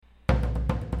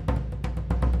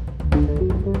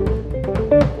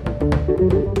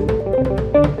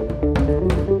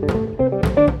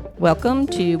Welcome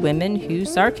to Women Who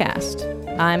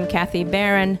Sarcast. I'm Kathy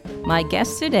Barron. My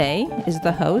guest today is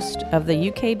the host of the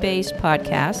UK-based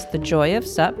podcast, The Joy of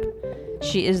Sup.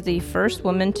 She is the first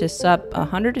woman to sup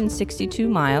 162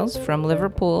 miles from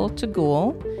Liverpool to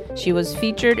Goole. She was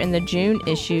featured in the June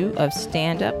issue of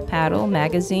Stand Up Paddle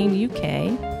Magazine UK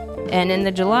and in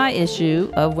the July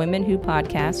issue of Women Who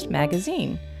Podcast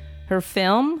magazine. Her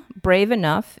film, Brave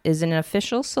Enough, is an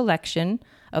official selection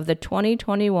of the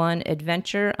 2021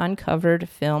 Adventure Uncovered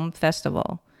Film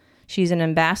Festival. She's an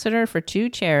ambassador for two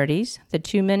charities, the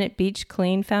 2 Minute Beach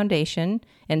Clean Foundation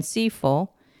and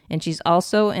Seaful, and she's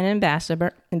also an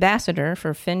ambassador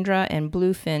for Findra and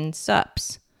Bluefin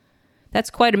Sups. That's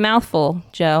quite a mouthful,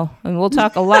 Jo, and we'll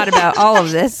talk a lot about all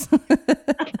of this.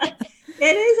 It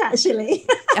is, actually.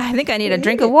 I think I need a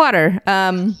drink of water.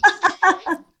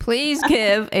 Please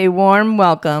give a warm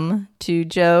welcome to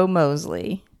Jo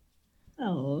Moseley.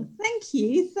 Oh, thank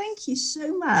you. Thank you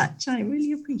so much. I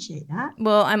really appreciate that.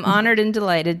 Well, I'm honored and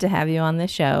delighted to have you on the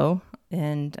show,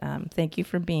 and thank you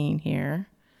for being here.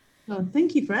 Oh,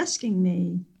 thank you for asking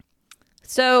me.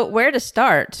 So, where to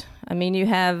start? I mean, you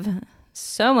have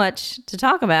so much to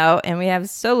talk about, and we have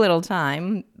so little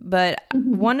time, but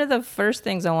one of the first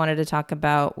things I wanted to talk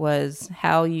about was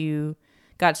how you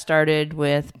got started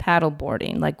with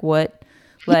paddleboarding. Like, what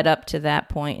led up to that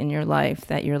point in your life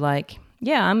that you're like,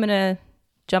 yeah, I'm going to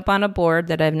jump on a board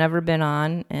that I've never been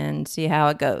on and see how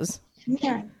it goes.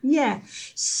 Yeah.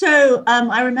 So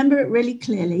I remember it really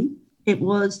clearly. It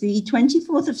was the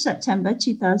 24th of September,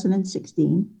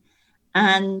 2016.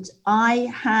 And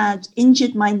I had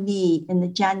injured my knee in the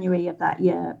January of that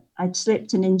year. I'd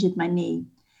slipped and injured my knee.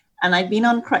 And I'd been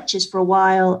on crutches for a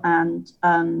while and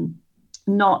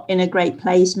not in a great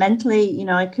place mentally. You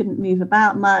know, I couldn't move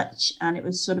about much and it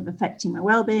was sort of affecting my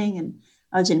well-being and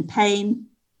I was in pain.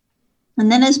 And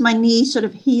then as my knee sort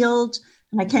of healed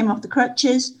and I came off the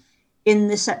crutches, in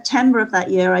the September of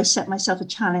that year, I set myself a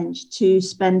challenge to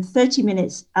spend 30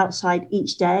 minutes outside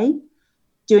each day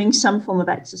doing some form of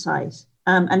exercise.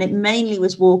 And it mainly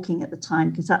was walking at the time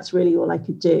because that's really all I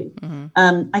could do.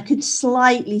 Mm-hmm. I could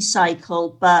slightly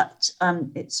cycle, but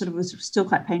it sort of was still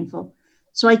quite painful.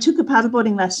 So I took a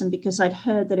paddleboarding lesson because I'd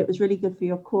heard that it was really good for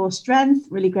your core strength,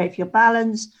 really great for your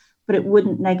balance, but it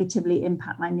wouldn't negatively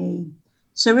impact my knee.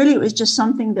 So really, it was just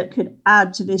something that could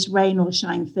add to this rain or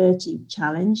shine 30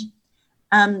 challenge.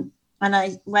 And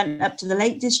I went up to the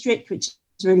Lake District, which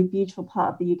is a really beautiful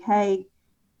part of the UK,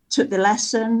 took the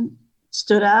lesson,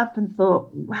 stood up and thought,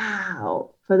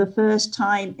 wow, for the first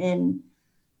time in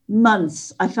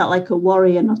months, I felt like a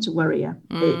warrior, not a worrier.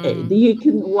 You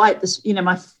couldn't wipe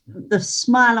the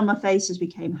smile on my face as we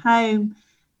came home.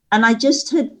 And I just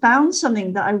had found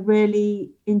something that I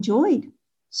really enjoyed.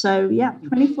 So,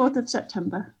 24th of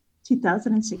September,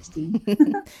 2016.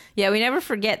 Yeah, we never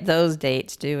forget those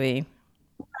dates, do we?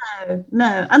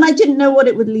 No. And I didn't know what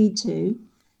it would lead to.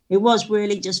 It was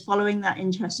really just following that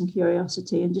interest and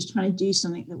curiosity and just trying to do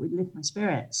something that would lift my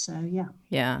spirits. So, yeah.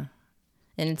 Yeah.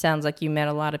 And it sounds like you met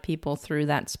a lot of people through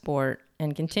that sport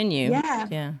and continue.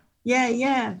 Yeah.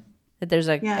 That there's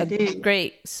a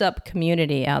great SUP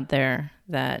community out there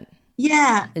that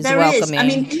is there welcoming. Is. I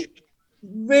mean,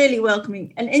 really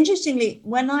welcoming. And interestingly,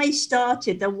 when I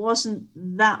started, there wasn't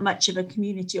that much of a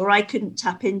community, or I couldn't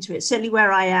tap into it. Certainly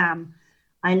where I am,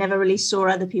 I never really saw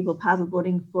other people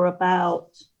paddleboarding for about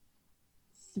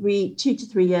 2 to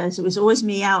 3 years. It was always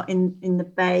me out in the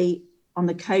bay on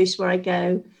the coast where I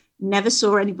go. Never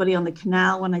saw anybody on the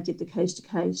canal when I did the coast to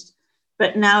coast.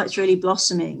 But now it's really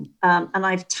blossoming. And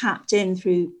I've tapped in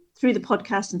through the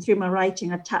podcast and through my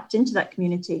writing, I've tapped into that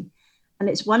community. And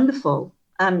it's wonderful.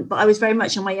 But I was very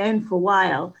much on my own for a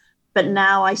while. But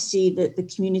now I see that the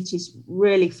community is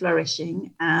really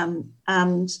flourishing. And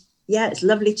it's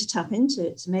lovely to tap into.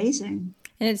 It's amazing.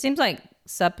 And it seems like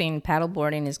supping,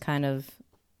 paddleboarding is kind of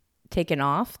taken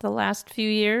off the last few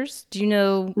years. Do you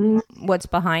know what's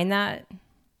behind that?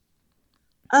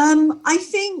 I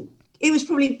think it was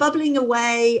probably bubbling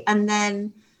away and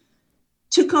then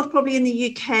took off probably in the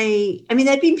UK. I mean,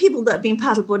 there have been people that have been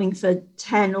paddleboarding for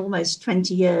 10, almost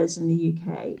 20 years in the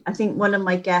UK. I think one of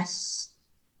my guests,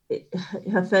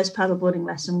 her first paddleboarding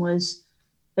lesson was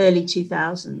early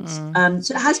 2000s.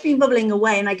 So it has been bubbling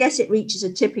away, and I guess it reaches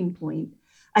a tipping point.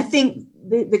 I think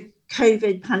the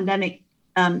COVID pandemic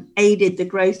aided the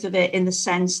growth of it in the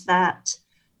sense that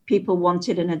people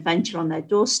wanted an adventure on their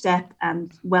doorstep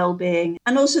and well-being.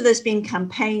 And also there's been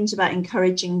campaigns about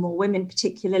encouraging more women,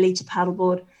 particularly, to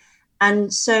paddleboard.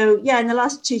 And so, in the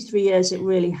last 2-3 years, it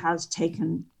really has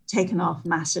taken off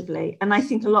massively. And I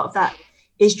think a lot of that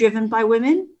is driven by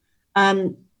women.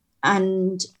 And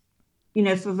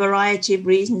for a variety of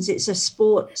reasons. It's a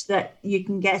sport that you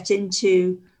can get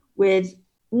into with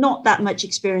not that much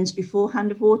experience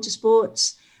beforehand of water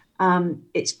sports.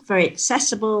 It's very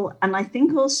accessible. And I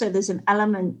think also there's an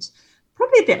element,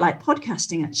 probably a bit like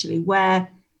podcasting, actually, where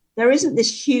there isn't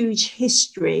this huge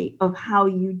history of how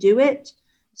you do it.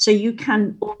 So you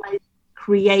can almost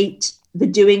create the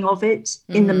doing of it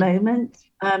in the moment.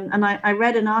 And I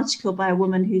read an article by a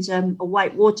woman who's a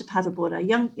white water paddleboarder, a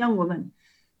young woman,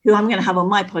 who I'm going to have on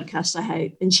my podcast, I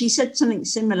hope. And she said something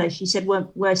similar. She said,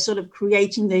 we're sort of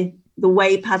creating the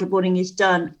way paddleboarding is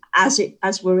done as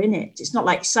we're in it. It's not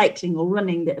like cycling or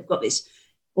running that have got this,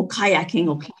 or kayaking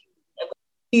or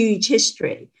huge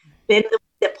history. But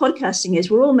the podcasting is,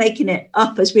 we're all making it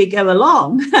up as we go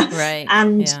along. Right.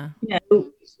 And,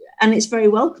 and it's very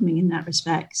welcoming in that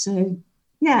respect. So,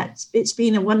 yeah, it's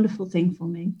been a wonderful thing for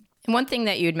me. And one thing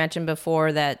that you had mentioned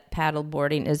before, that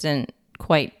paddleboarding isn't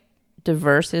quite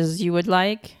diverse as you would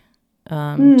like.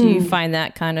 Do you find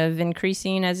that kind of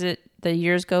increasing as the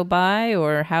years go by,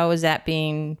 or how is that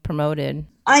being promoted?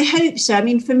 I hope so. I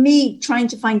mean, for me, trying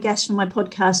to find guests for my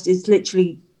podcast is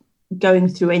literally going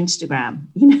through Instagram,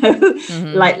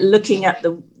 like looking at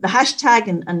the hashtag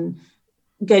and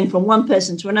going from one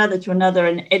person to another.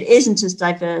 And it isn't as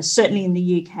diverse, certainly in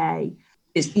the UK.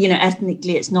 It's,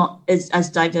 ethnically, it's not as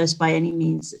diverse by any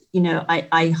means.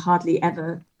 I hardly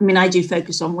ever, I do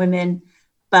focus on women,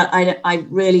 but I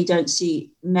really don't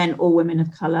see men or women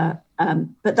of color.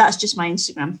 But that's just my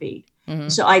Instagram feed. Mm-hmm.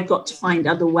 So I've got to find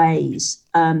other ways,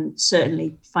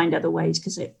 certainly find other ways,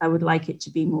 because I would like it to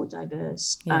be more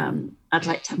diverse. Yeah. I'd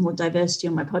like to have more diversity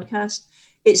on my podcast.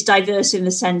 It's diverse in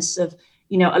the sense of,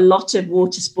 a lot of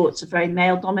water sports are very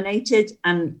male dominated.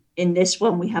 And in this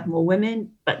one, we have more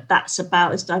women, but that's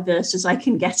about as diverse as I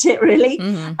can get it, really.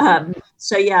 Mm-hmm.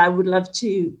 So, yeah, I would love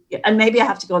to. And maybe I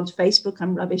have to go onto Facebook.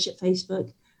 I'm rubbish at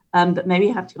Facebook. But maybe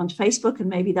I have to go onto Facebook, and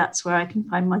maybe that's where I can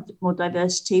find more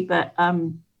diversity. But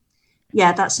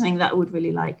yeah, that's something that I would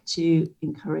really like to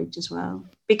encourage as well,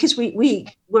 because we're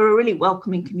a really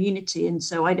welcoming community. And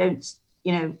so I don't,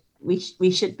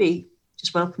 we should be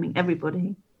just welcoming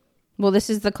everybody. Well,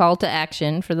 this is the call to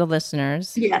action for the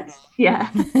listeners. Yes. Yeah.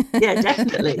 Yeah,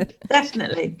 definitely.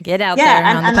 Definitely. Get out there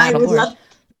on the paddleboard.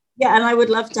 And I would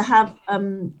love to have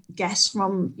guests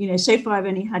from, so far I've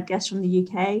only had guests from the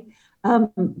UK,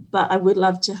 but I would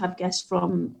love to have guests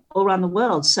from all around the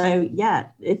world. So yeah,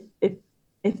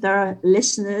 if there are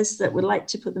listeners that would like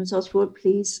to put themselves forward,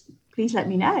 please let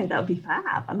me know. That would be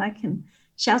fab. And I can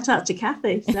shout out to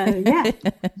Kathy. So yeah.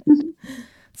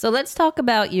 So let's talk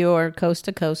about your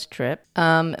coast-to-coast trip.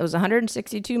 It was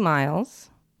 162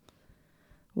 miles.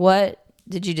 What,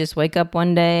 did you just wake up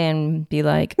one day and be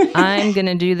like, I'm going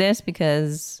to do this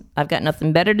because I've got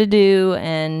nothing better to do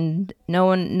and no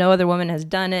other woman has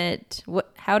done it?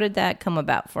 How did that come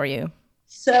about for you?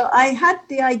 So I had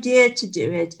the idea to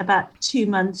do it about 2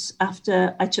 months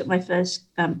after I took my first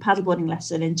paddleboarding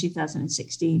lesson in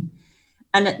 2016.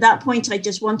 And at that point, I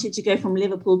just wanted to go from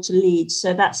Liverpool to Leeds.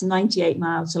 So that's 98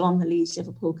 miles along the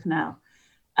Leeds-Liverpool Canal.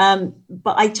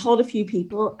 But I told a few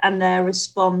people, and their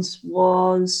response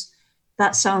was,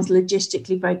 that sounds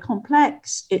logistically very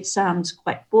complex. It sounds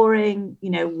quite boring.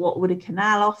 What would a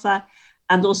canal offer?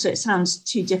 And also it sounds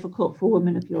too difficult for a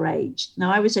woman of your age.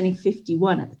 Now, I was only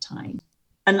 51 at the time,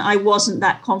 and I wasn't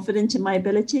that confident in my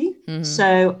ability. Mm-hmm.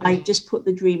 So I just put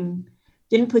the dream,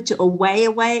 didn't put it away.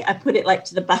 I put it like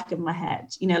to the back of my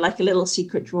head, like a little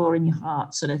secret drawer in your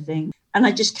heart sort of thing. And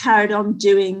I just carried on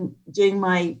doing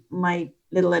my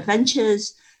little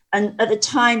adventures. And at the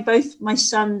time, both my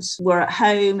sons were at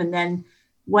home, and then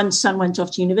one son went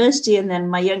off to university, and then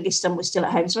my youngest son was still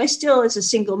at home. So I still, as a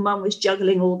single mum, was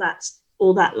juggling all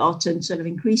that lot and sort of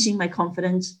increasing my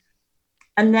confidence.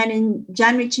 And then in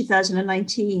January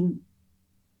 2019,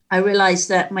 I realized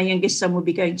that my youngest son would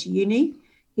be going to uni.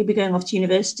 He'd be going off to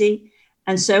university.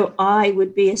 And so I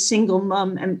would be a single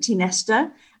mum, empty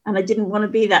nester. And I didn't want to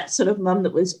be that sort of mum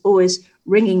that was always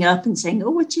ringing up and saying, oh,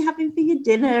 what are you having for your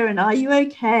dinner? And are you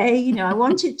okay? I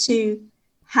wanted to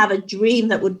have a dream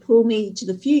that would pull me to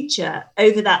the future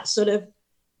over that sort of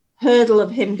hurdle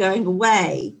of him going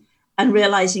away and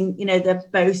realizing, they're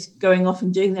both going off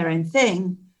and doing their own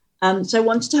thing. So I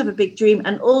wanted to have a big dream.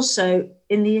 And also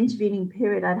in the intervening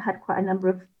period, I'd had quite a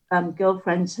number of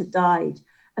girlfriends had died.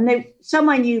 And some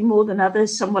I knew more than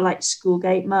others. Some were like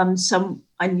schoolgate mums. Some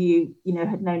I knew,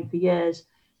 had known for years.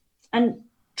 And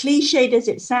cliched as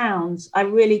it sounds, I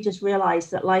really just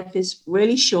realized that life is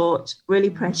really short, really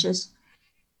precious.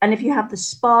 And if you have the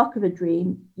spark of a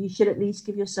dream, you should at least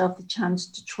give yourself the chance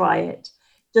to try it.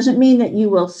 Doesn't mean that you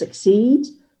will succeed.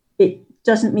 It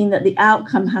doesn't mean that the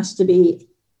outcome has to be,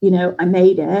 I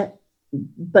made it.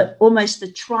 but almost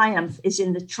the triumph is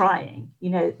in the trying,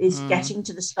 is getting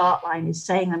to the start line, is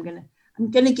saying, I'm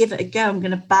going to give it a go. I'm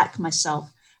going to back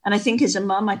myself. And I think as a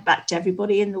mum, I backed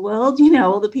everybody in the world,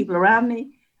 all the people around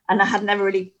me. And I had never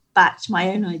really backed my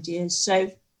own ideas.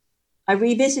 So I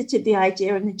revisited the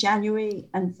idea in the January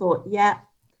and thought, yeah.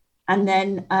 And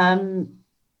then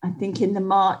I think in the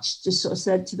March, just sort of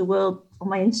said to the world on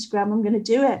my Instagram, I'm going to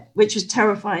do it, which was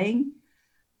terrifying.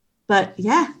 But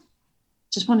yeah,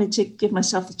 just wanted to give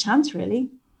myself the chance,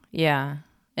 really. Yeah.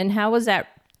 And how was that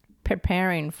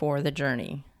preparing for the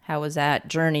journey? How was that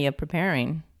journey of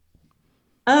preparing?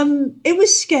 It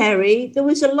was scary. There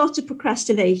was a lot of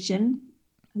procrastination.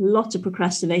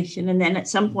 And then at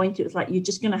some point it was like, you're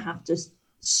just going to have to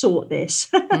sort this,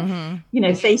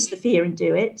 face the fear and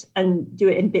do it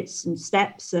in bits and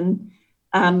steps. And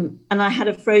I had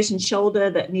a frozen shoulder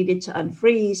that needed to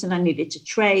unfreeze, and I needed to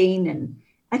train. And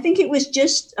I think it was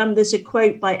just, there's a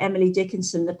quote by Emily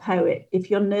Dickinson, the poet: if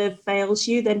your nerve fails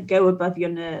you, then go above your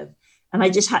nerve. And I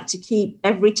just had to keep,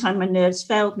 every time my nerves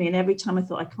failed me and every time I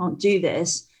thought I can't do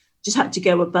this, just had to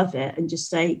go above it and just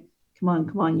say, come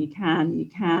on, you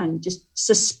can. Just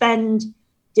suspend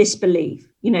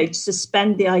disbelief,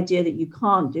 suspend the idea that you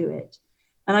can't do it.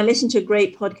 And I listened to a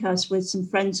great podcast with some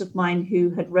friends of mine who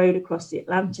had rowed across the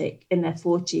Atlantic in their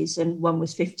 40s, and one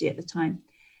was 50 at the time.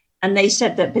 And they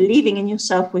said that believing in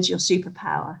yourself was your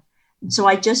superpower. And so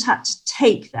I just had to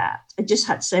take that. I just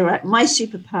had to say, right, my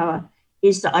superpower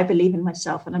is that I believe in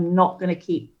myself, and I'm not going to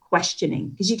keep questioning,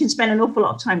 because you can spend an awful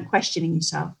lot of time questioning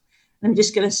yourself. And I'm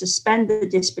just going to suspend the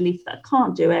disbelief that I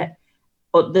can't do it,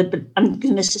 or I'm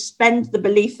going to suspend the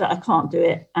belief that I can't do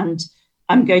it, and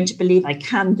I'm going to believe I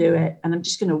can do it, and I'm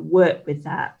just going to work with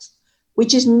that,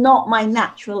 which is not my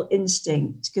natural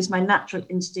instinct, because my natural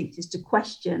instinct is to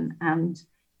question and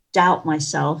doubt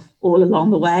myself all along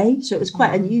the way. So it was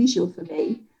quite unusual for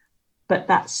me, but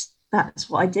that's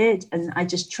what I did, and I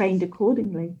just trained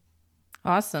accordingly.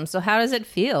 Awesome. So how does it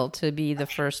feel to be the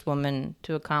first woman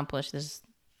to accomplish this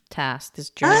task, this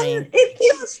journey? It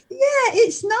feels,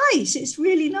 it's nice. It's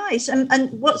really nice.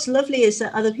 And what's lovely is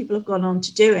that other people have gone on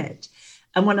to do it.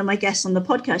 And one of my guests on the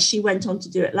podcast, she went on to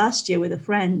do it last year with a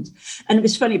friend. And it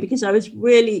was funny because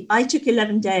I took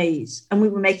 11 days, and we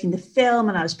were making the film,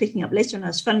 and I was picking up litter, and I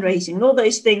was fundraising, and all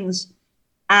those things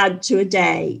add to a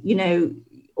day,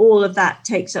 all of that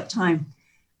takes up time.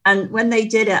 And when they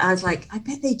did it, I was like, I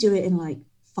bet they do it in like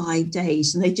 5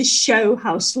 days, and they just show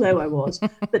how slow I was.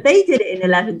 But they did it in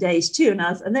 11 days too.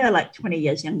 And they were like 20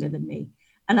 years younger than me.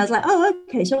 And I was like, oh,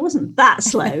 okay, so I wasn't that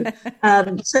slow.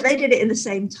 So they did it in the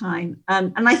same time.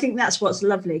 And I think that's what's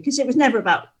lovely, because it was never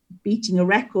about beating a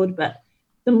record, but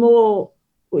the more,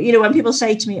 when people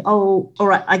say to me, oh, all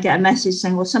right, I get a message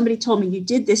saying, well, somebody told me you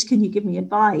did this, can you give me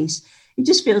advice? It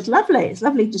just feels lovely. It's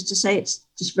lovely just to say it's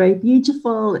just very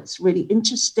beautiful. It's really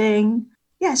interesting.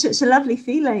 Yeah, so it's a lovely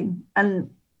feeling. And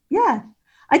yeah,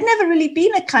 I'd never really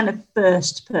been a kind of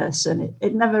first person.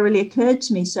 It never really occurred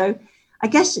to me. So I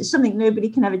guess it's something nobody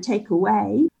can ever take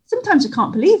away. Sometimes I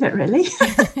can't believe it, really.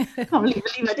 I can't believe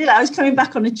I did it. I was coming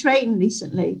back on a train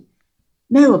recently.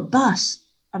 No, a bus.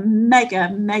 A mega,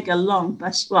 mega long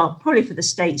bus. Well, probably for the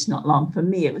States, not long. For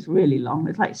me, it was really long. It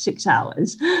was like 6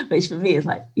 hours. But for me, it's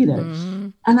like,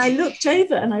 And I looked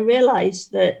over and I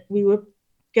realized that we were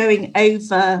going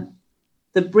over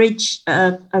the bridge,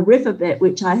 a river bit,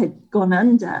 which I had gone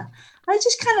under. I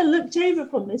just kind of looked over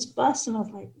from this bus and I was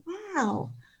like,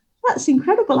 wow, that's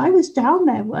incredible. I was down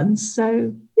there once.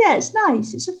 So, yeah, it's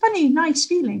nice. It's a funny, nice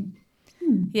feeling.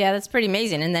 Yeah, that's pretty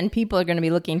amazing. And then people are going to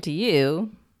be looking to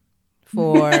you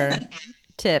for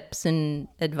tips and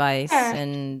advice,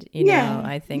 and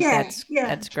I think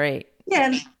that's great.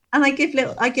 Yeah, and I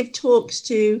give talks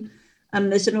to.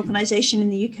 There's an organisation in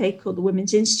the UK called the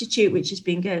Women's Institute, which has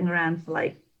been going around for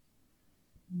like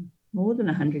more than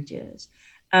 100 years,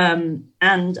 and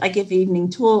I give evening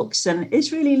talks, and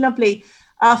it's really lovely.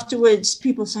 Afterwards,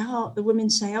 people say, the women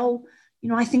say,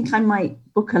 I think I might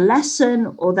book a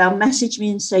lesson, or they'll message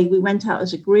me and say we went out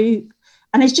as a group,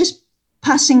 and it's just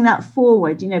passing that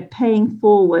forward, paying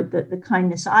forward the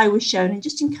kindness I was shown, and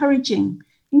just encouraging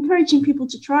people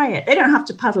to try it. They don't have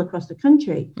to paddle across the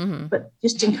country, but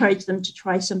just encourage them to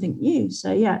try something new.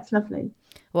 So yeah, it's lovely.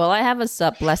 Well, I have a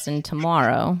SUP lesson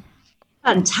tomorrow.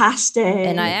 Fantastic.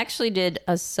 And I actually did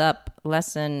a SUP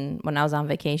lesson when I was on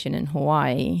vacation in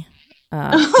Hawaii.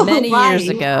 Many years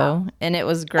ago, and it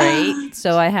was great.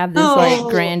 So I have this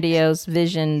grandiose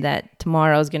vision that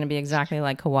tomorrow is going to be exactly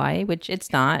like Hawaii, which it's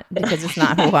not, because it's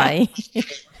not Hawaii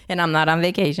and I'm not on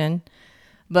vacation.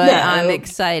 But No. I'm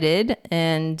excited,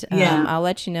 and Yeah. I'll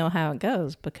let you know how it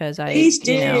goes because Please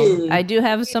do. I do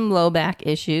have some low back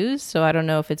issues, so I don't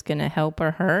know if it's going to help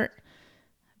or hurt.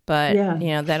 But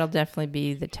Yeah. that'll definitely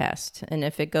be the test. And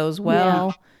if it goes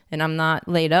well, and I'm not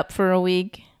laid up for a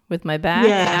week with my back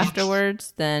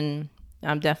afterwards, then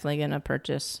I'm definitely going to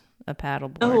purchase a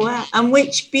paddleboard. Oh, wow. And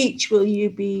which beach will you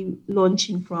be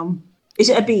launching from? Is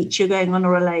it a beach you're going on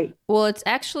or a lake? Well, it's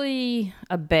actually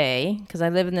a bay because I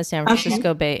live in the San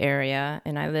Francisco Bay Area,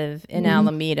 and I live in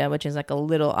Alameda, which is like a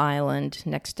little island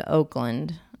next to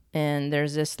Oakland. And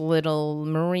there's this little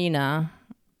marina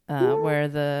where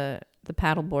the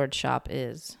paddleboard shop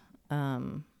is.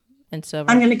 And so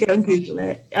I'm going to go and Google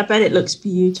it. I bet it looks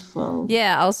beautiful.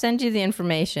 Yeah, I'll send you the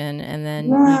information, and then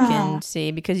you can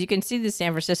see, because you can see the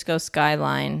San Francisco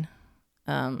skyline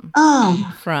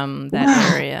from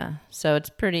that area. So it's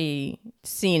pretty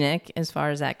scenic as far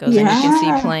as that goes. And you can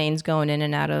see planes going in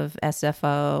and out of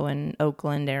SFO and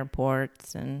Oakland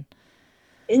airports. And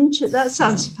that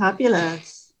sounds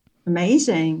fabulous.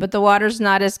 Amazing. But the water's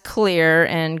not as clear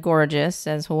and gorgeous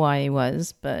as Hawaii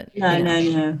was. But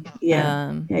No.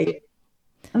 Yeah.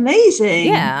 Amazing.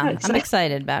 Yeah, I'm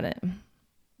excited about it.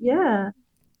 Yeah.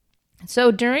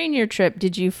 So during your trip,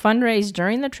 did you fundraise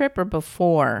during the trip or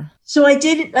before? So I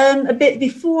did a bit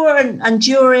before and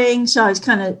during. So I was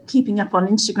kind of keeping up on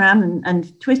Instagram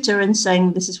and Twitter and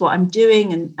saying, this is what I'm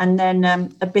doing. And then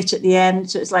a bit at the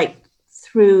end. So it's like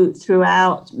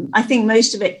throughout. I think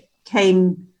most of it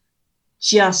came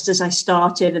just as I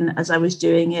started and as I was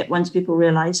doing it. Once people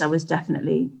realized I was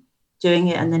definitely doing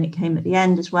it. And then it came at the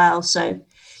end as well. So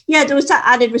yeah, there was that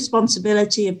added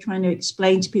responsibility of trying to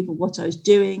explain to people what I was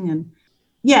doing. And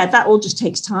yeah, that all just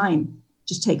takes time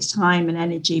and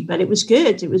energy, but it was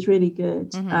good. It was really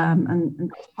good. And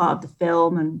that's part of the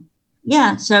film. And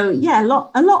yeah, so yeah, a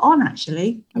lot on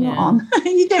actually, a lot on.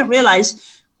 You don't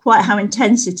realize quite how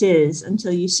intense it is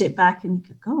until you sit back and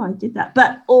you go, oh, I did that.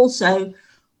 But also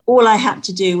all I had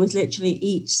to do was literally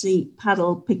eat, sleep,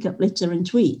 paddle, pick up litter and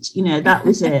tweet. That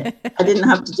was it. I didn't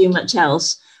have to do much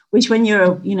else, which when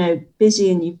you're,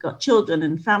 busy and you've got children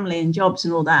and family and jobs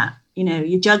and all that,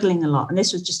 you're juggling a lot. And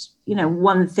this was just,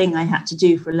 one thing I had to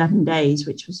do for 11 days,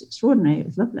 which was extraordinary. It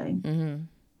was lovely. Mm-hmm.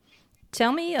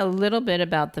 Tell me a little bit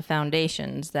about the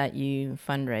foundations that you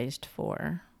fundraised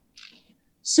for.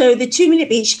 So the 2 Minute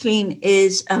Beach Clean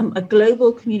is a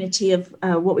global community of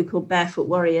what we call barefoot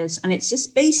warriors. And it's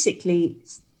just basically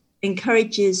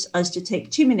encourages us to take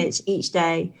 2 minutes each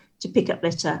day to pick up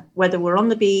litter, whether we're on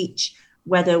the beach,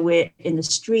 whether we're in the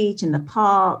street, in the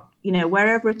park,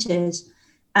 wherever it is,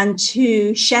 and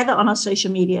to share that on our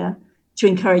social media to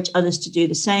encourage others to do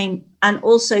the same. And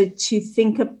also to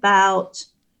think about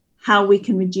how we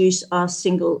can reduce our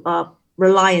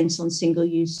reliance on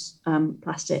single-use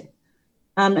plastic.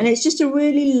 And it's just a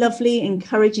really lovely,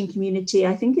 encouraging community.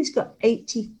 I think it's got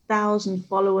 80,000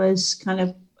 followers kind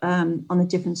of on the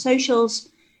different socials.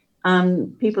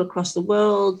 People across the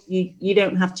world. You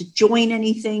don't have to join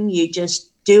anything. You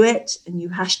just do it and you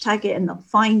hashtag it and they'll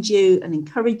find you and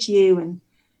encourage you. And,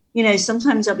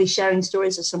 sometimes I'll be sharing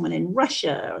stories of someone in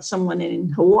Russia or someone in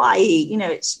Hawaii.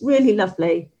 It's really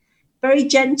lovely, very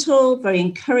gentle, very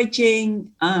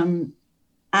encouraging.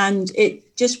 And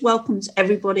it just welcomes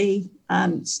everybody.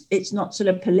 It's not sort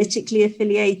of politically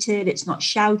affiliated. It's not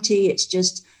shouty. It's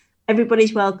just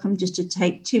everybody's welcome just to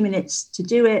take 2 minutes to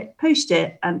do it, post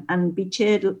it and be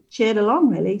cheered along,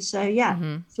 really. So, yeah,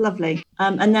 It's lovely.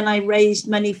 And then I raised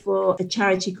money for a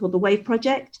charity called the Wave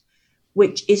Project,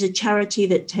 which is a charity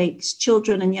that takes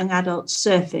children and young adults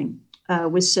surfing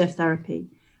with surf therapy.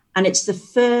 And it's the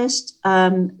first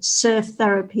surf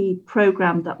therapy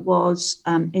program that was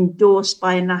endorsed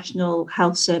by a national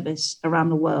health service around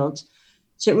the world.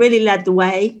 So it really led the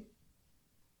way.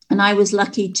 And I was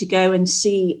lucky to go and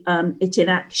see it in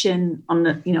action on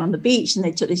the beach. And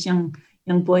they took this young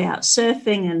boy out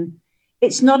surfing. And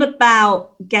it's not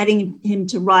about getting him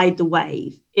to ride the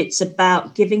wave. It's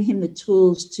about giving him the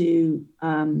tools to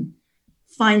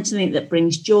find something that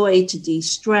brings joy, to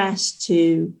de-stress,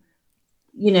 to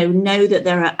know that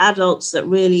there are adults that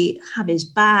really have his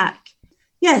back.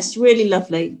 Yes, really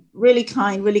lovely, really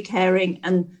kind, really caring.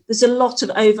 And there's a lot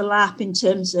of overlap in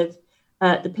terms of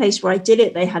the place where I did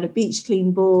it. They had a beach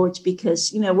clean board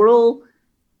because, we're all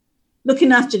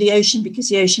looking after the ocean because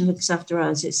the ocean looks after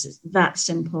us. It's that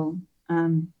simple.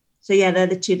 So yeah, they're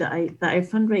the two that I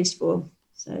fundraised for.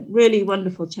 So really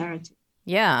wonderful charity.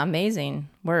 Yeah, amazing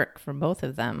work for both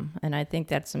of them. And I think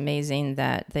that's amazing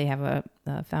that they have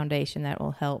a foundation that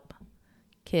will help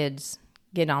kids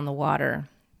get on the water,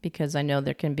 because I know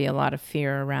there can be a lot of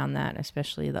fear around that,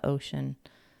 especially the ocean.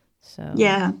 So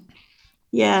yeah,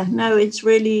 Yeah, no, it's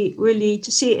really, really,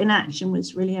 to see it in action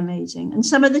was really amazing. And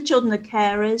some of the children are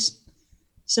carers.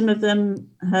 Some of them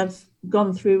have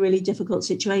gone through really difficult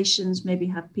situations, maybe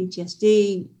have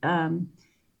PTSD,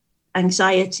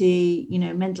 anxiety,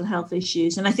 mental health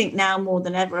issues. And I think now more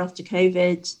than ever after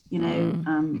COVID,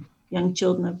 young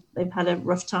children, they've had a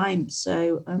rough time.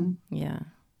 So, yeah,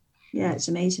 it's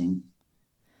amazing.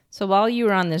 So while you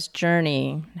were on this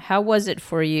journey, how was it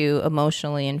for you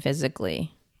emotionally and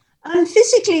physically?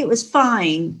 Physically, it was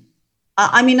fine.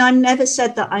 I mean, I've never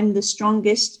said that I'm the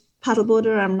strongest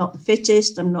paddleboarder. I'm not the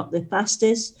fittest. I'm not the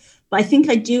fastest. But I think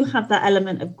I do have that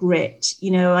element of grit.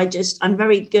 I'm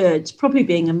very good, probably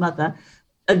being a mother,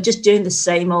 of just doing the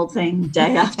same old thing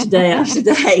day after day after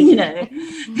day,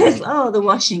 Oh, the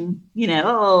washing,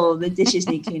 the dishes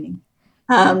need cleaning.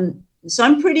 So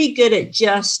I'm pretty good at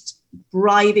just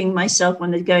bribing myself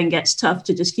when the going gets tough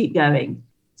to just keep going.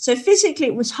 So physically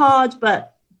it was hard,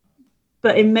 but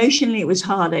emotionally it was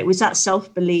harder. It was that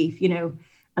self-belief,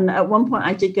 and at one point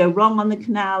I did go wrong on the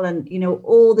canal, and,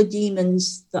 all the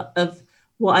demons of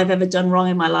what I've ever done wrong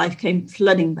in my life came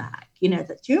flooding back. Do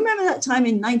you remember that time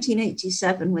in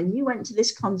 1987 when you went to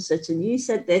this concert and you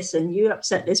said this and you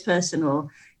upset this person, or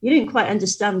you didn't quite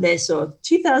understand this, or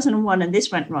 2001 and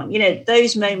this went wrong?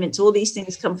 Those moments, all these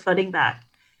things come flooding back.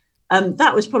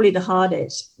 That was probably the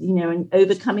hardest, and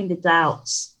overcoming the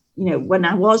doubts, when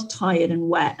I was tired and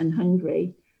wet and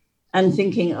hungry and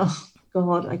thinking, oh,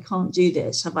 God, I can't do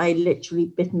this. Have I literally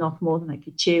bitten off more than I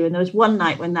could chew? And there was one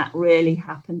night when that really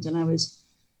happened, and I was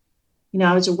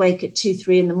awake at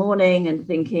 2-3 in the morning and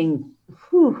thinking,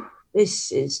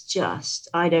 this is just,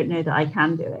 I don't know that I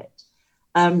can do it.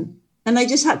 And I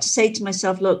just had to say to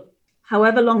myself, look,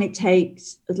 however long it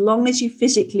takes, as long as you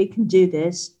physically can do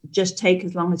this, just take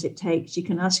as long as it takes. You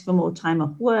can ask for more time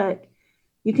off work.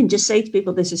 You can just say to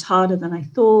people, this is harder than I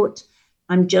thought.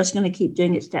 I'm just going to keep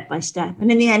doing it step by step.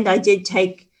 And in the end, I did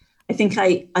take, I think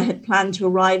I had planned to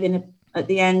arrive at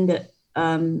the end at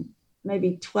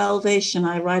maybe 12-ish, and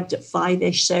I arrived at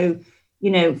 5-ish. So,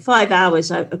 5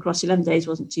 hours across 11 days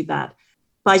wasn't too bad.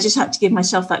 But I just had to give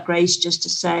myself that grace just to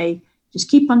say, just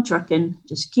keep on trucking,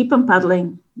 just keep on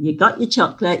paddling. You got your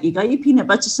chocolate, you got your peanut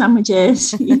butter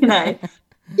sandwiches,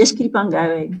 just keep on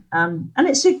going. And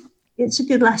it's a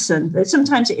good lesson. But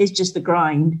sometimes it is just the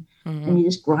grind, and you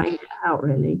just grind it out,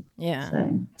 really. Yeah.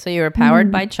 So you were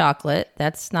powered by chocolate.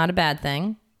 That's not a bad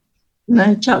thing.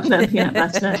 No, chocolate and peanut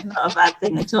butter, not a bad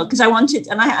thing at all. Because I wanted,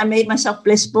 and I made myself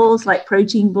bliss balls, like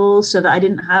protein balls, so that I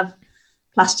didn't have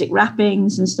plastic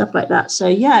wrappings and stuff like that. So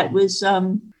yeah, it was,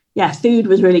 food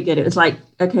was really good. It was like,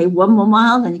 okay, 1 more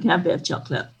mile, then you can have a bit of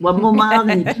chocolate. 1 more mile,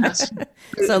 then you can have some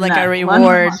fruit. So like a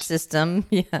reward system.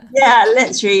 Yeah. Yeah,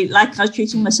 literally, like I was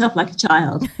treating myself like a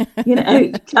child.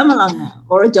 Come along now,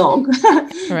 or a dog.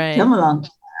 Right. Come along.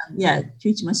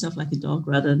 Treating myself like a dog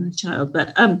rather than a child.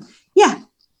 But I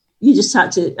just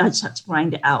had to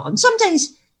grind it out. And some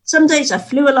days I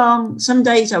flew along. Some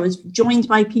days I was joined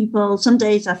by people. Some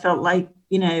days I felt like,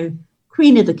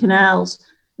 queen of the canals.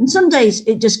 And some days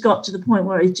it just got to the point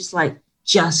where it's just like,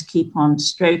 just keep on,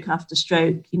 stroke after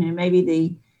stroke. Maybe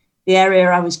the area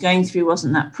I was going through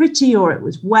wasn't that pretty, or it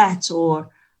was wet, or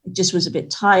it just was a bit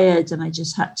tired. And I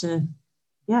just had to,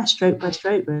 stroke by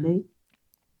stroke, really.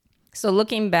 So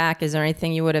looking back, is there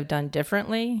anything you would have done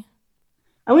differently?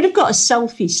 I would have got a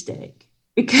selfie stick,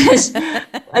 because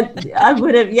I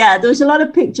would have, there was a lot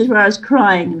of pictures where I was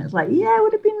crying, and it's like, it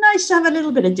would have been nice to have a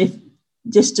little bit of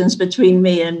distance between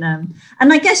me and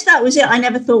I guess that was it. I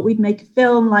never thought we'd make a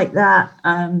film like that.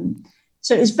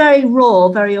 So it was very raw,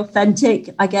 very authentic,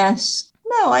 I guess.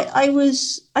 No,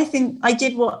 I think I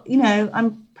did what,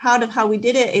 I'm proud of how we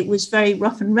did it. It was very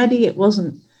rough and ready. It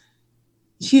wasn't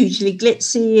hugely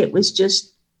glitzy. It was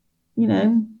just,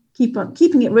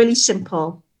 keeping it really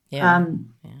simple.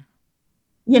 And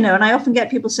I often get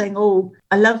people saying, oh,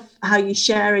 I love how you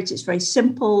share it. It's very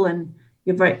simple, and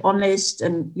you're very honest,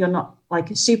 and you're not like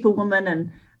a superwoman.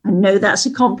 And I know that's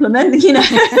a compliment,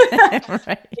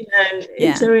 Right.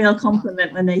 It's a real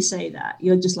compliment when they say that.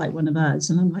 You're just like one of us.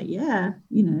 And I'm like,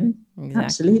 exactly.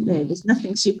 Absolutely. There's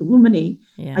nothing superwoman-y.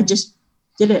 Yeah. I just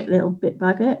did it little bit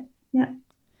by bit. Yeah.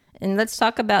 And let's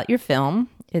talk about your film.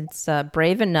 It's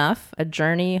Brave Enough, A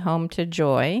Journey Home to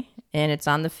Joy, and it's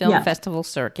on the film festival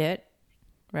circuit,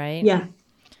 right? Yeah.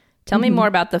 Tell me more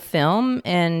about the film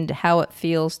and how it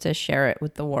feels to share it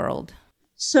with the world.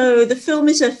 So the film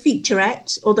is a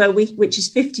featurette, which is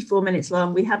 54 minutes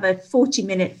long. We have a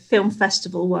 40-minute film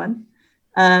festival one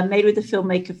made with the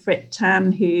filmmaker Frit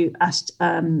Tam, who asked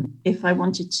if I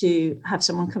wanted to have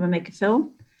someone come and make a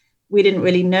film. We didn't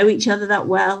really know each other that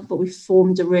well, but we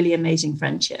formed a really amazing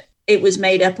friendship. It was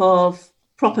made up of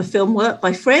proper film work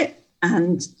by Frit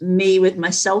and me with my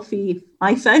selfie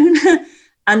iPhone.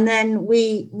 And then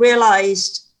we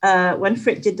realized when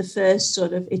Frit did the first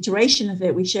sort of iteration of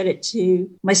it, we showed it to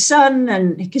my son,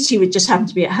 and because he would just happen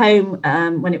to be at home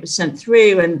when it was sent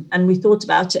through, and we thought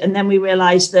about it. And then we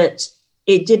realized that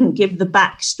it didn't give the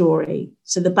backstory.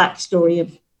 So the backstory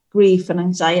of grief and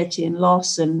anxiety and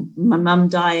loss, and my mum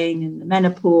dying, and the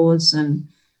menopause, and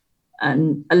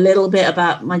a little bit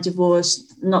about my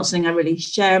divorce, not something I really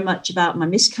share much about, my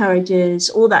miscarriages,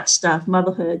 all that stuff,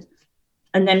 motherhood.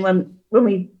 And then when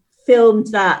we filmed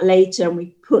that later and we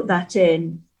put that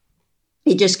in,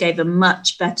 it just gave a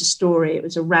much better story. It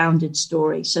was a rounded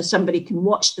story. So somebody can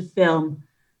watch the film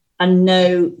and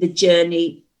know the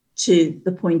journey to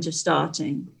the point of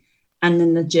starting, and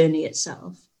then the journey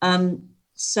itself.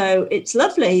 So it's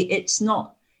lovely. It's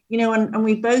not, and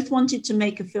we both wanted to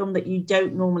make a film that you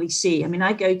don't normally see. I mean,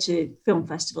 I go to film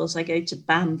festivals, I go to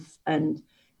Banff and,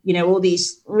 all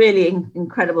these really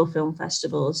incredible film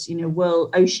festivals,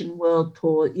 Ocean World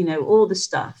Tour, all the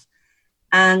stuff.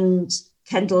 And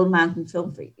Kendall Mountain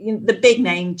Film, the big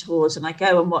name tours, and I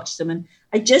go and watch them. And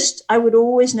I would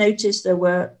always notice there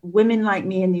were women like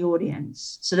me in the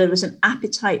audience. So there was an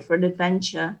appetite for an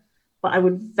adventure, but I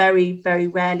would very, very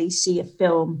rarely see a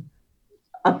film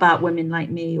about women like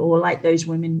me or like those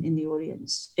women in the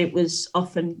audience. It was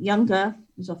often younger,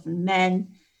 it was often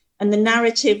men. And the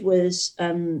narrative was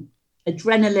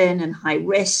adrenaline and high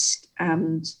risk.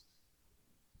 And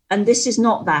this is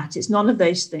not that. It's none of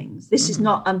those things. This is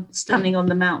not standing on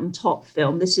the mountaintop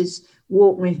film. This is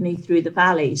walk with me through the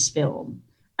valleys film.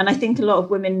 And I think a lot of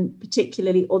women,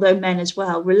 particularly, although men as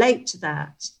well, relate to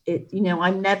that.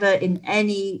 I'm never in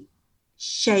any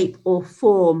shape or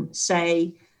form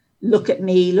say, look at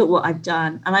me, look what I've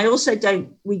done. And I also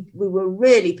we were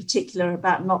really particular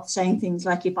about not saying things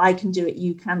like, if I can do it,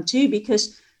 you can too,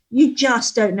 because you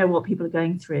just don't know what people are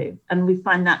going through. And we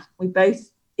find that we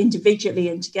both individually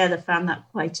and together found that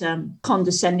quite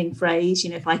condescending phrase,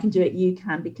 if I can do it, you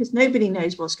can, because nobody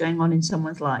knows what's going on in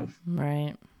someone's life.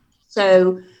 Right.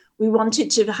 So we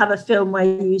wanted to have a film where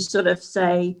you sort of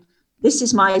say, this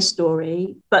is my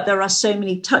story, but there are so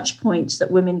many touch points that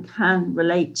women can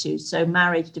relate to. So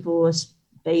marriage, divorce,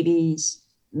 babies,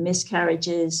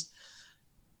 miscarriages,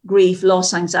 grief,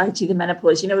 loss, anxiety, the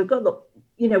menopause.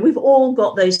 We've all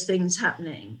got those things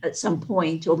happening at some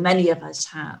point, or many of us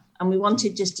have. And we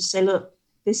wanted just to say, look,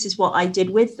 this is what I did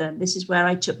with them. This is where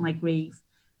I took my grief.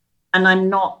 And I'm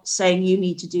not saying you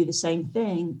need to do the same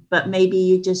thing, but maybe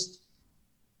you just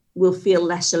will feel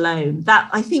less alone.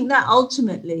 I think that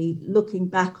ultimately, looking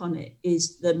back on it,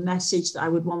 is the message that I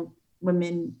would want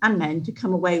women and men to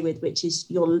come away with, which is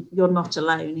you're not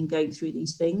alone in going through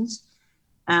these things.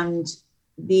 And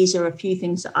these are a few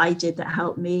things that I did that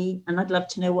helped me, and I'd love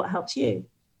to know what helped you.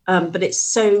 But it's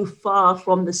so far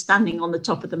from the standing on the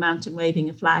top of the mountain waving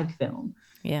a flag film.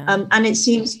 Yeah. And it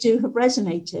seems to have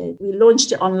resonated. We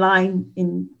launched it online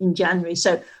in January.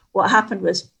 So what happened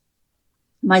was,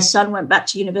 my son went back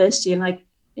to university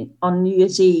on New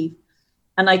Year's Eve,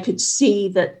 and I could see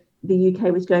that the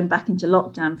UK was going back into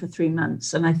lockdown for 3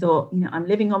 months. And I thought, I'm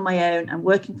living on my own, I'm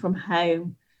working from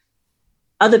home.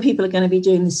 Other people are going to be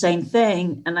doing the same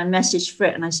thing. And I messaged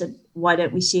Frit and I said, why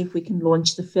don't we see if we can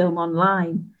launch the film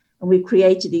online? And we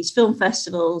created these film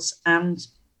festivals, and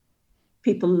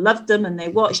people loved them and they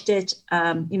watched it.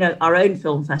 Our own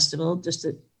film festival, just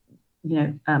at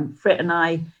Frit and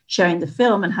I sharing the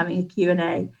film and having a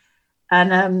Q&A.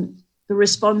 And the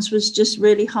response was just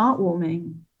really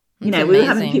heartwarming. We were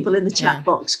having people in the chat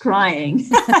box crying.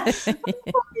 I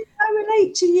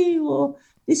relate to you, or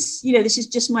this is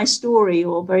just my story,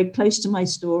 or very close to my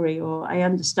story, or I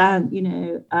understand,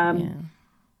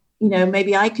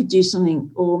 maybe I could do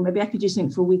something, or maybe I could do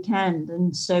something for a weekend.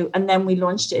 And then we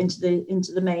launched it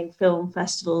into the main film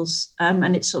festivals,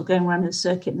 and it's sort of going around the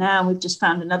circuit now. And we've just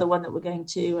found another one that we're going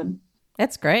to. And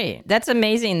that's great. That's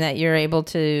amazing that you're able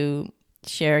to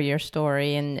share your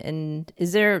story. And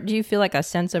do you feel like a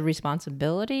sense of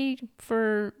responsibility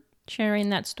for sharing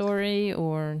that story,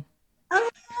 or?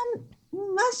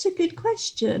 That's a good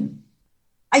question.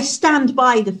 I stand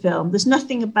by the film. There's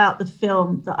nothing about the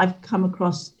film that I've come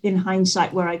across in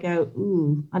hindsight where I go,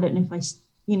 ooh, I don't know if I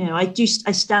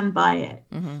stand by it.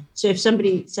 Mm-hmm. So if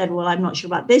somebody said, well, I'm not sure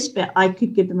about this bit, I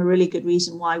could give them a really good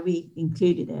reason why we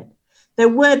included it. There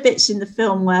were bits in the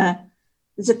film where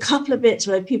there's a couple of bits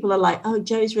where people are like, oh,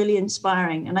 Joe's really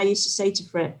inspiring. And I used to say to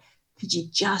Frit, could you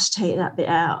just take that bit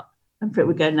out? And Frit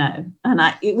would go, no. And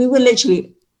we were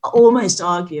literally almost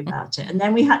argue about it. And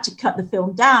then we had to cut the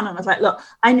film down. And I was like, look,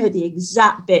 I know the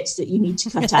exact bits that you need to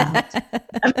cut out.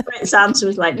 And Brett's answer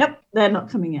was like, nope, they're not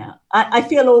coming out. I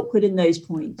feel awkward in those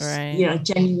points. Right. You know, I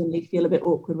genuinely feel a bit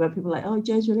awkward where people are like, oh,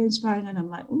 Jo's really inspiring. And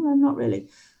I'm like, oh, I'm not really.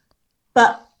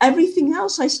 But everything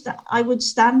else I would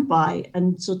stand by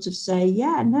and sort of say,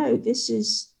 yeah, no, this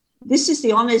is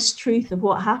the honest truth of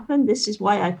what happened. This is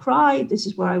why I cried. This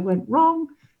is where I went wrong.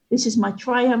 This is my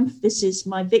triumph. This is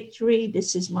my victory.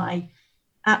 This is my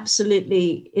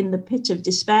absolutely in the pit of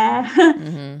despair,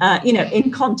 mm-hmm.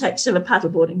 In context of a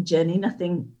paddleboarding journey,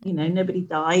 nothing, nobody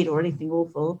died or anything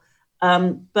awful.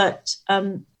 But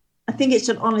I think it's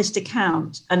an honest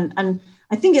account. And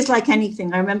I think it's like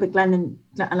anything. I remember Glennon,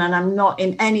 and I'm not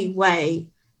in any way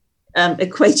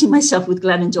equating myself with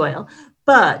Glennon Doyle,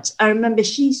 but I remember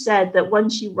she said that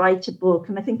once you write a book,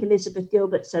 and I think Elizabeth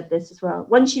Gilbert said this as well,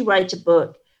 once you write a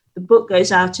book, the book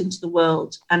goes out into the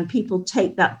world and people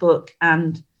take that book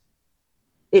and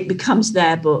it becomes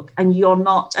their book. And you're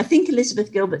not, I think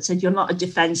Elizabeth Gilbert said, you're not a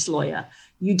defense lawyer.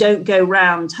 You don't go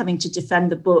around having to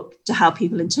defend the book to how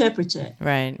people interpret it.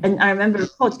 Right. And I remember a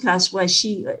podcast where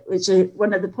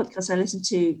one of the podcasts I listened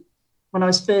to when I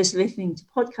was first listening to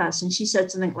podcasts, and she said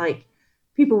something like,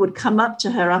 people would come up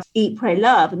to her after Eat, Pray,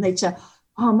 Love, and they'd say,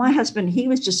 oh, my husband, he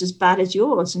was just as bad as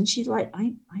yours. And she's like,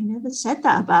 I never said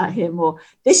that about him, or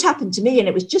this happened to me and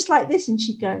it was just like this. And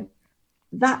she'd go,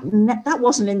 that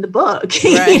wasn't in the book.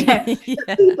 Right.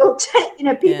 Yeah.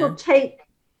 People take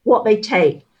what they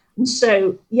take. And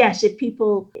so, yes, if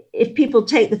people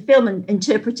take the film and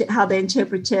interpret it how they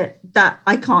interpret it, that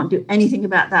I can't do anything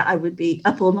about that. I would be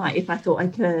up all night if I thought I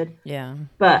could. Yeah.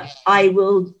 But I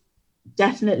will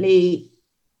definitely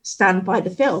stand by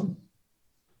the film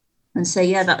and say,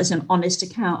 yeah, that is an honest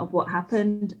account of what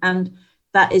happened. And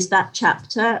that is that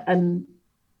chapter. And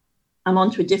I'm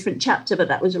on to a different chapter, but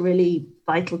that was a really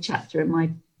vital chapter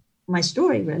in my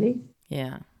story, really.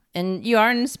 Yeah. And you are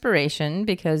an inspiration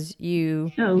because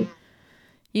you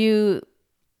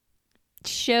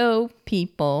show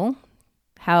people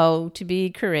how to be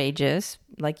courageous,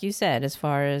 like you said, as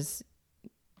far as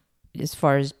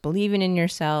believing in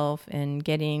yourself and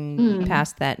getting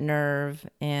past that nerve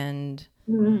and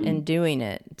doing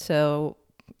it. So,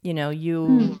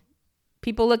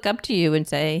 people look up to you and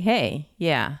say, hey,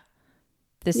 yeah,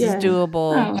 this is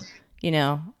doable,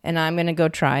 and I'm going to go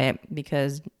try it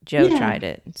because Jo tried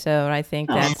it. So I think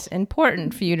that's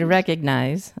important for you to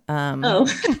recognize.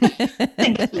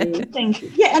 Thank you. Thank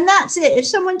you. Yeah, and that's it. If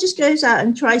someone just goes out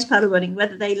and tries paddleboarding,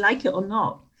 whether they like it or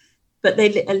not, but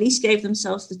they at least gave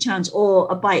themselves the chance, or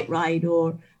a bike ride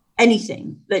or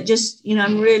anything that just,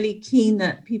 I'm really keen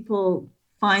that people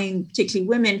particularly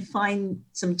women, find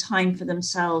some time for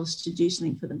themselves to do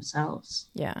something for themselves.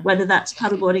 Yeah. Whether that's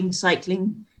paddleboarding,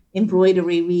 cycling,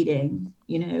 embroidery, reading,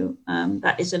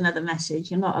 that is another message.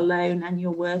 You're not alone and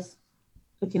you're worth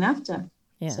looking after.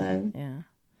 Yeah.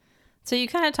 So you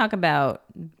kind of talk about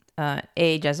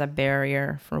age as a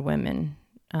barrier for women.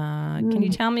 Can you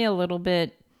tell me a little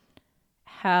bit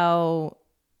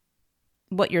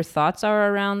what your thoughts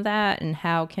are around that, and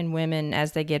how can women,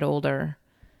 as they get older,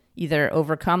 either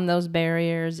overcome those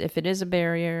barriers, if it is a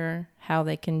barrier, how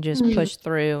they can just push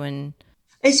through? And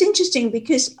it's interesting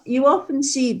because you often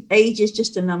see age is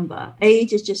just a number.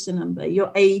 Age is just a number.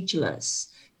 You're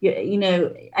ageless.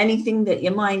 Anything that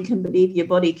your mind can believe, your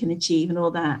body can achieve, and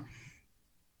all that.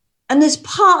 And there's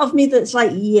part of me that's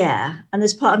like, yeah. And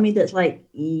there's part of me that's like,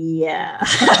 yeah.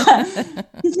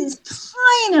 Because it's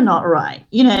kind of not right.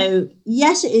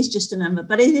 Yes, it is just a number,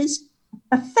 but it is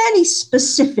a fairly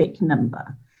specific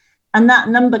number. And that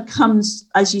number comes,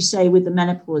 as you say, with the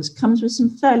menopause, comes with some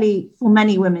for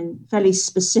many women, fairly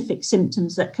specific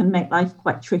symptoms that can make life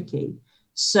quite tricky.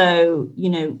 So,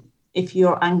 if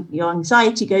your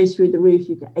anxiety goes through the roof,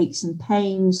 you get aches and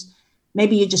pains.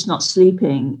 Maybe you're just not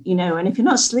sleeping, and if you're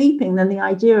not sleeping, then the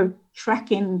idea of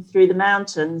trekking through the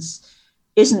mountains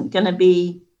isn't going to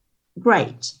be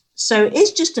great. So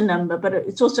it's just a number, but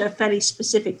it's also a fairly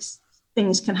specific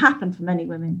things can happen for many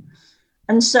women.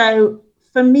 And so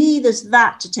for me, there's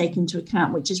that to take into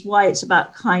account, which is why it's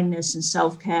about kindness and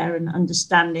self-care and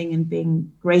understanding and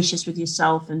being gracious with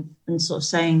yourself and sort of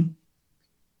saying,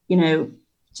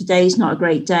 today's not a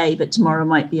great day, but tomorrow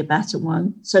might be a better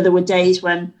one. So there were days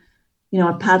when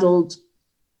I paddled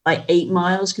like 8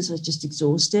 miles because I was just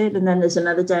exhausted. And then there's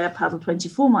another day I paddled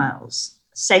 24 miles.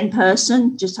 Same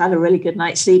person, just had a really good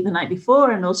night's sleep the night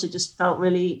before and also just felt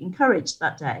really encouraged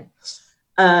that day,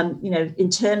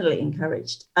 internally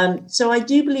encouraged. So I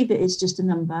do believe it is just a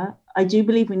number. I do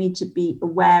believe we need to be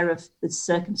aware of the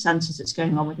circumstances that's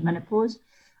going on with the menopause.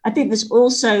 I think there's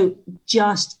also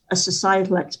just a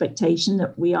societal expectation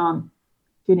that we aren't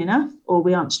good enough, or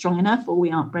we aren't strong enough, or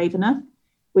we aren't brave enough,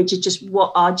 which is just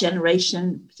what our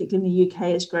generation, particularly in the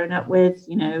UK, has grown up with,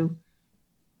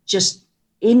 just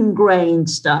ingrained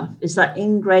stuff. Is that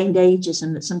ingrained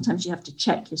ageism that sometimes you have to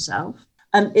check yourself.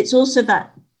 It's also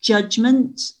that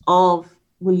judgment of,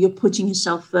 well, you're putting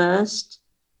yourself first.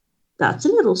 That's a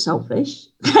little selfish,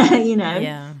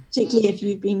 Yeah. Particularly if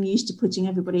you've been used to putting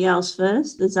everybody else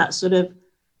first. There's that sort of,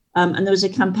 and there was a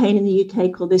campaign in the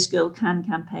UK called This Girl Can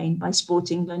campaign by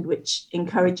Sport England, which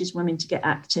encourages women to get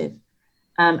active.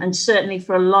 And certainly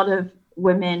for a lot of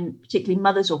women, particularly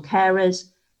mothers or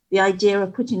carers, the idea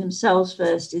of putting themselves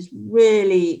first is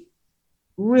really,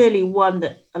 really one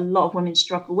that a lot of women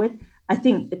struggle with. I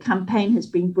think the campaign has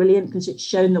been brilliant because it's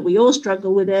shown that we all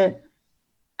struggle with it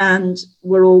and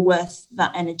we're all worth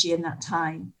that energy and that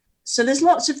time. So there's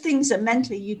lots of things that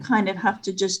mentally you kind of have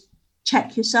to just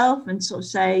check yourself and sort of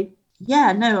say,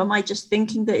 yeah, no, am I just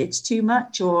thinking that it's too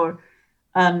much, or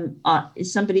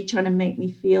is somebody trying to make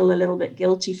me feel a little bit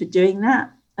guilty for doing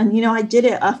that? And, I did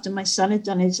it after my son had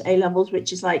done his A-levels,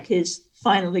 which is like his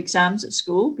final exams at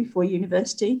school before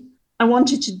university. I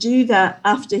wanted to do that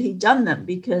after he'd done them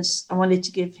because I wanted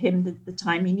to give him the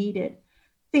time he needed.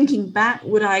 Thinking back,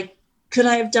 could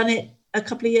I have done it a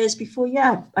couple of years before?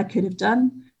 Yeah, I could have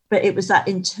done. But it was that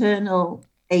internal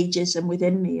ageism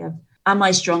within me of, am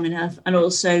I strong enough? And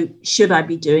also, should I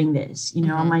be doing this?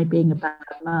 Am I being a bad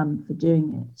mum for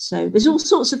doing it? So there's all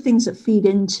sorts of things that feed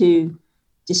into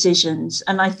decisions.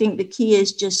 And I think the key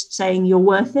is just saying you're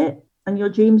worth it and your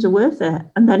dreams are worth it.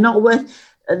 And they're not worth,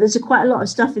 there's quite a lot of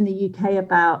stuff in the UK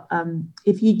about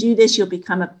if you do this,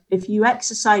 if you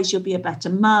exercise, you'll be a better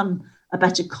mum, a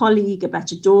better colleague, a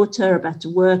better daughter, a better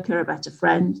worker, a better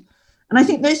friend. And I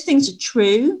think those things are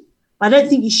true. But I don't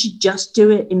think you should just do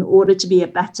it in order to be a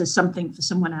better something for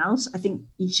someone else. I think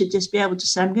you should just be able to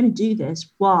say, I'm going to do this.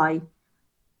 Why?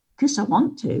 Because I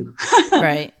want to.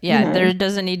 Right. Yeah. There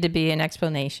doesn't need to be an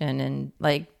explanation. And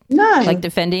like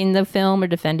defending the film or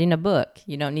defending a book,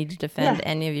 you don't need to defend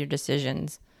any of your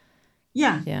decisions.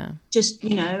 Yeah. Yeah. Just,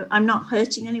 I'm not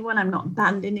hurting anyone. I'm not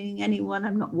abandoning anyone.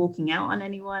 I'm not walking out on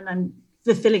anyone. I'm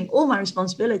fulfilling all my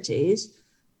responsibilities,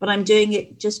 but I'm doing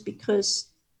it just because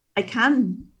I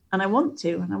can. And I want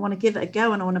to, and I want to give it a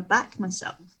go, and I want to back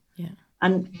myself. Yeah.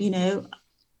 And,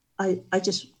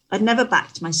 I'd never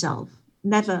backed myself,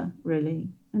 never really.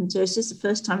 And so it's just the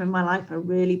first time in my life I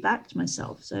really backed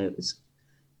myself. So it was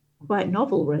quite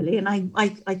novel, really. And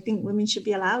I think women should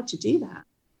be allowed to do that.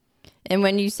 And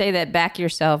when you say that, back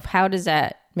yourself, how does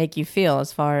that make you feel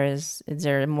as far as, is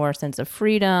there a more sense of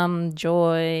freedom,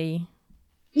 joy?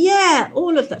 Yeah,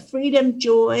 all of that, freedom,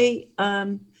 joy,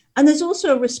 and there's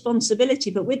also a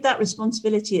responsibility, but with that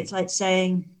responsibility, it's like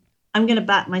saying, I'm going to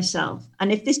back myself.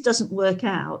 And if this doesn't work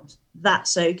out,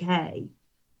 that's okay.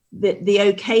 The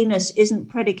okayness isn't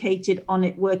predicated on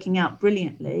it working out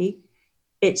brilliantly.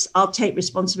 It's, I'll take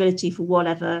responsibility for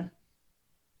whatever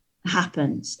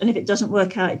happens. And if it doesn't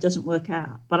work out, it doesn't work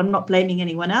out. But I'm not blaming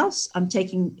anyone else. I'm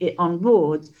taking it on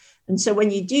board. And so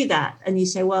when you do that and you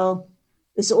say, well,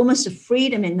 there's almost a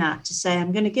freedom in that to say,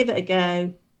 I'm going to give it a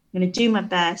go. I'm going to do my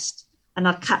best, and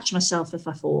I'll catch myself if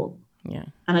I fall. Yeah.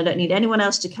 And I don't need anyone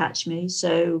else to catch me.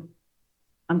 So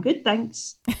I'm good,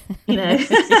 thanks.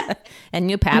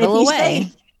 And you paddle away.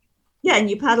 And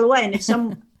you paddle away. And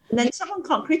then someone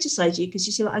can't criticize you because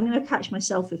you say, I'm going to catch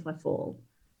myself if I fall.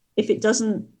 If it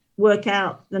doesn't work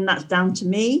out, then that's down to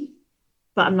me.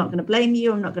 But I'm not going to blame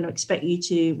you. I'm not going to expect you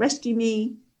to rescue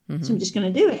me. Mm-hmm. So I'm just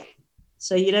going to do it.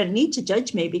 So you don't need to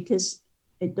judge me because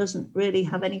it doesn't really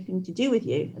have anything to do with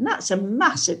you. And that's a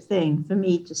massive thing for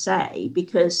me to say,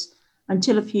 because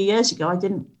until a few years ago, I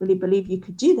didn't really believe you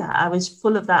could do that. I was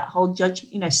full of that whole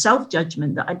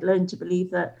self-judgment that I'd learned to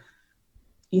believe that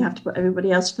you have to put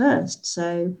everybody else first.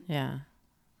 So yeah,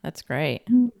 that's great.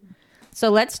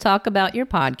 So let's talk about your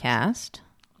podcast,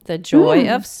 The Joy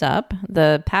of SUP,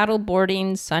 the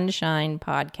Paddleboarding Sunshine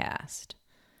podcast.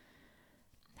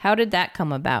 How did that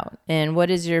come about? And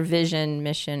what is your vision,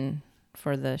 mission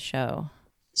for the show?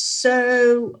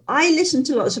 So I listened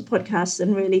to lots of podcasts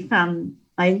and really found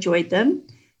I enjoyed them.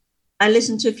 I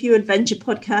listened to a few adventure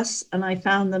podcasts and I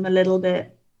found them a little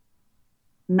bit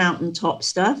mountaintop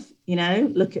stuff,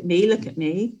 look at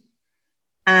me.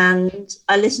 And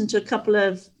I listened to a couple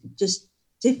of just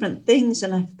different things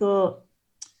and I thought,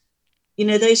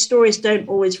 those stories don't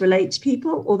always relate to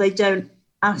people, or they don't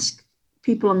ask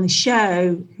people on the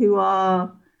show who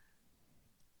are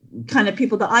kind of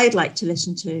people that I'd like to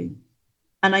listen to.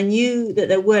 And I knew that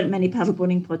there weren't many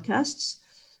paddleboarding podcasts.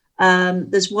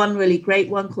 There's one really great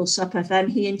one called SUP FM.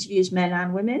 He interviews men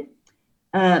and women.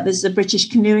 There's the British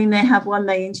Canoeing. They have one.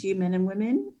 They interview men and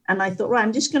women. And I thought, right,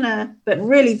 I'm just going to, but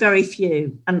really very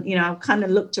few. And, you know, I kind of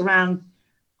looked around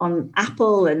on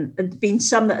Apple, and there'd been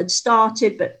some that had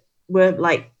started, but were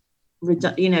like,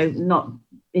 you know, not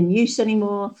in use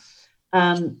anymore.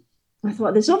 I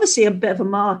thought there's obviously a bit of a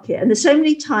market. And there's so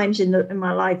many times in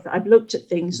my life that I've looked at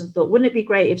things and thought, wouldn't it be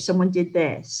great if someone did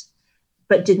this,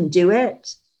 but didn't do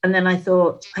it? And then I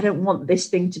thought, I don't want this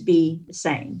thing to be the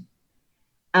same.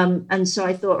 And so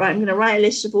I thought, right, I'm going to write a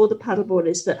list of all the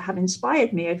paddleboarders that have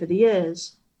inspired me over the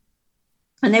years.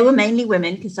 And they were mainly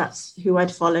women, because that's who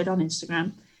I'd followed on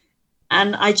Instagram.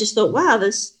 And I just thought, wow,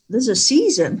 there's a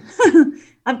season.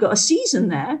 I've got a season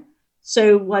there.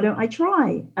 So why don't I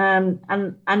try?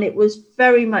 And it was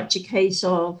very much a case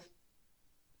of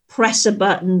press a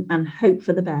button and hope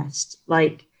for the best,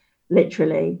 like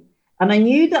literally. And I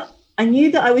knew that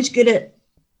I was good at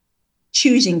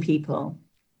choosing people.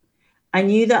 I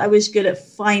knew that I was good at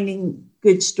finding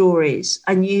good stories.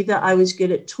 I knew that I was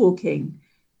good at talking.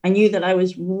 I knew that I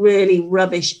was really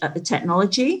rubbish at the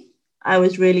technology. I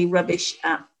was really rubbish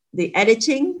at the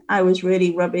editing. I was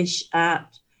really rubbish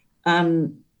at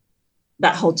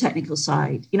that whole technical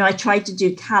side. You know, I tried to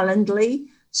do Calendly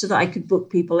so that I could book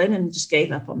people in, and just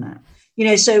gave up on that. You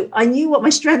know, so I knew what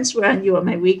my strengths were. I knew what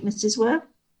my weaknesses were.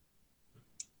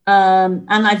 And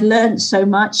I've learned so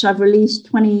much. I've released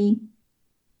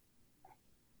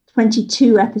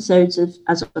 22 episodes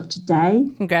as of today.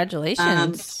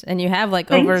 Congratulations. And you have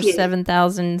like over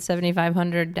 7,000,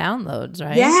 7,500 downloads,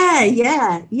 right?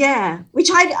 Yeah.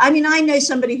 Which I mean, I know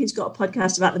somebody who's got a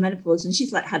podcast about the menopause, and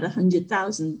she's like had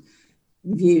 100,000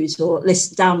 views or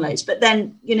list downloads. But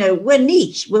then, you know, we're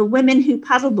niche. We're women who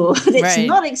paddleboard. It's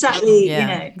not exactly, you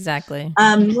know. Exactly.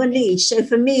 We're niche. So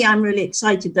for me, I'm really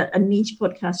excited that a niche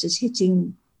podcast is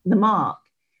hitting the mark.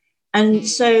 And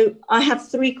so I have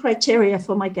 3 criteria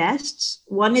for my guests.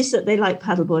 One is that they like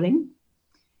paddleboarding,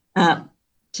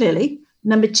 clearly.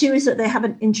 Number 2 is that they have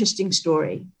an interesting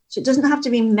story. So it doesn't have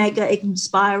to be mega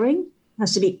inspiring. It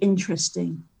has to be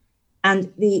interesting.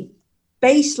 And the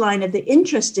baseline of the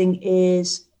interesting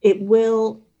is it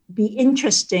will be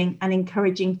interesting and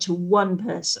encouraging to one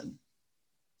person.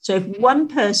 So if one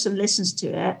person listens to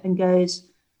it and goes,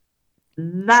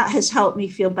 that has helped me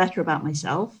feel better about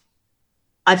myself,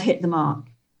 I've hit the mark.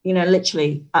 You know,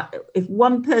 literally, if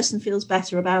one person feels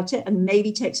better about it and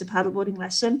maybe takes a paddleboarding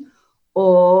lesson,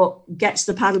 or gets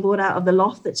the paddleboard out of the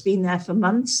loft that's been there for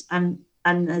months, and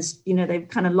as you know, they've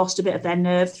kind of lost a bit of their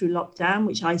nerve through lockdown,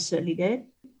 which I certainly did.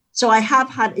 So I have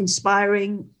had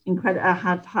inspiring, incredible. I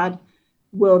have had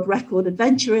world record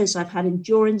adventurers. I've had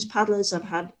endurance paddlers. I've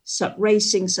had SUP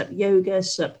racing, SUP yoga,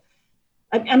 SUP.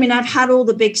 I mean, I've had all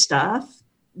the big stuff,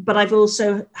 but I've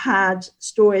also had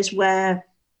stories where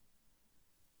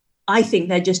I think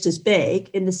they're just as big,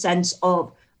 in the sense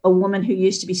of a woman who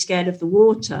used to be scared of the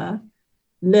water,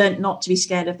 learned not to be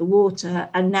scared of the water,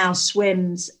 and now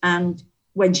swims, and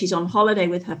when she's on holiday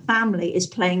with her family is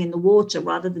playing in the water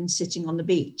rather than sitting on the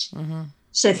beach. Mm-hmm.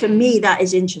 So for me, that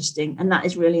is interesting, and that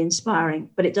is really inspiring,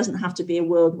 but it doesn't have to be a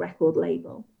world record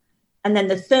label. And then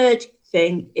the third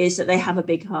thing is that they have a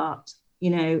big heart.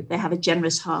 You know, they have a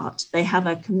generous heart. They have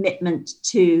a commitment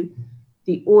to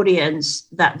the audience,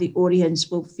 that the audience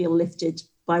will feel lifted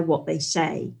by what they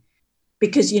say.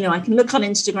 Because, you know, I can look on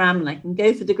Instagram and I can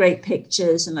go for the great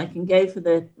pictures and I can go for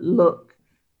the look,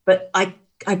 but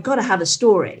I've got to have a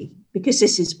story, because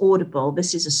this is Audible.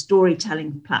 This is a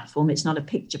storytelling platform. It's not a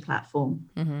picture platform.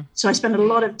 Mm-hmm. So I spend a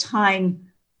lot of time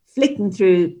flicking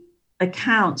through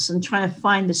accounts and trying to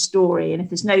find the story. And if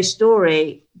there's no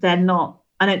story, they're not,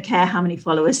 I don't care how many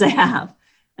followers they have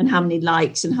and how many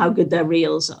likes and how good their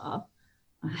reels are.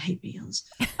 I hate reels.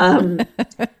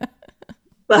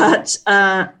 But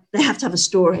they have to have a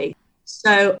story.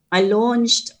 So I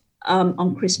launched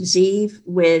on Christmas Eve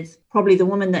with probably the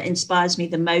woman that inspires me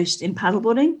the most in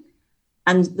paddleboarding.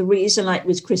 And the reason it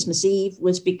was Christmas Eve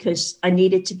was because I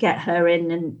needed to get her in,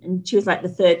 and she was like the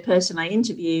third person I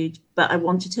interviewed, but I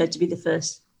wanted her to be the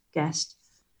first guest.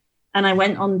 And I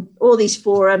went on all these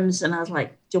forums and I was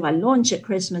like, do I launch at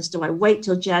Christmas? Do I wait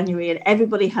till January? And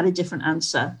everybody had a different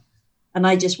answer. And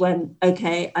I just went,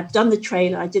 okay, I've done the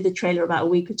trailer. I did the trailer about a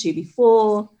week or two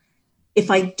before.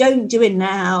 If I don't do it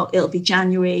now, it'll be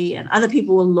January and other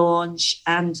people will launch,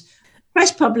 and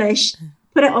press publish,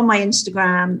 put it on my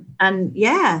Instagram, and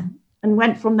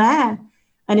went from there.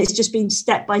 And it's just been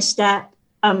step by step,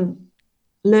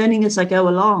 learning as I go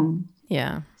along.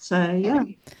 Yeah. So, yeah.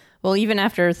 Well, even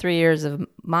after 3 years of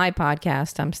my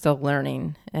podcast, I'm still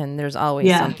learning, and there's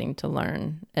always something to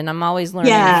learn. And I'm always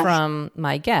learning from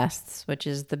my guests, which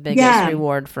is the biggest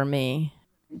reward for me.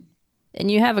 And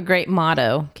you have a great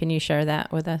motto. Can you share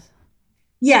that with us?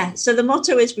 Yeah. So the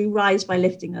motto is we rise by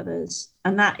lifting others.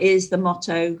 And that is the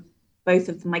motto, both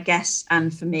of my guests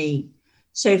and for me.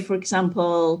 So for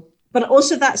example, but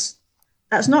also that's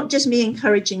not just me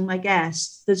encouraging my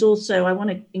guests. There's also, I want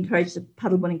to encourage the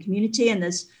paddleboarding community. And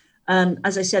there's,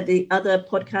 as I said, the other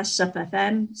podcast, SUP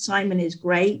FM, Simon is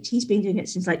great. He's been doing it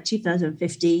since like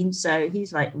 2015. So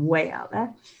he's like way out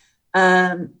there.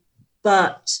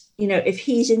 But, you know, if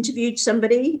he's interviewed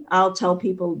somebody, I'll tell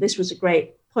people this was a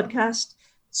great podcast.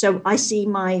 So I see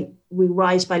we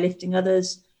rise by lifting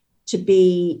others to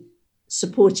be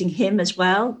supporting him as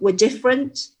well. We're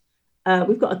different.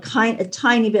 We've got a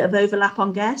tiny bit of overlap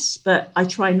on guests, but I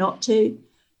try not to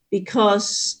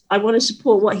because I want to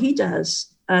support what he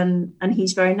does. And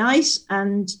he's very nice.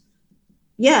 And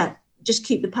yeah, just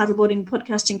keep the paddleboarding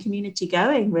podcasting community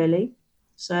going, really.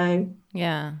 So,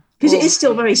 yeah, because it is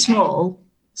still very small,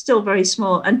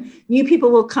 and new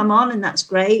people will come on and that's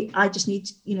great. I just need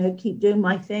to, you know, keep doing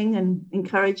my thing and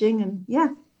encouraging and yeah.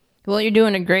 Well, you're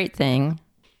doing a great thing.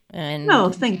 And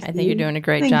thank you. I think you're doing a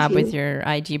great job with your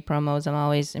IG promos. I'm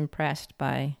always impressed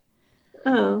by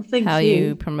how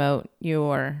you promote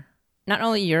not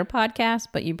only your podcast,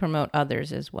 but you promote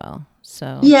others as well.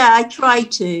 So yeah, I try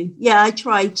to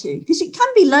because it can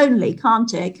be lonely,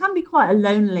 can't it? It can be quite a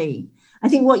lonely. I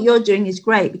think what you're doing is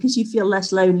great because you feel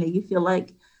less lonely. You feel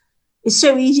like it's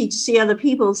so easy to see other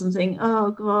people's and think,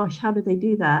 oh gosh, how do they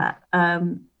do that?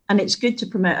 And it's good to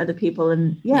promote other people.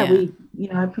 And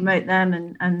I promote them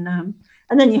and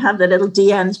then you have the little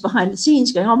DMs behind the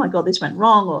scenes going, oh my God, this went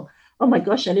wrong, or oh my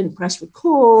gosh, I didn't press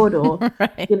record, or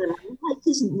right. You know, my mic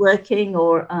isn't working,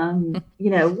 or you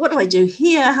know, what do I do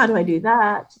here? How do I do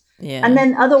that? Yeah. And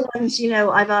then other ones, you know,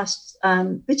 I've asked,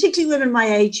 particularly women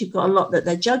my age who've got a lot that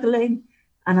they're juggling.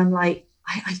 And I'm like,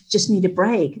 I just need a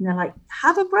break. And they're like,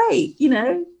 have a break. You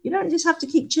know, you don't just have to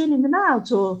keep churning them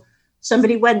out. Or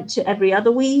somebody went to every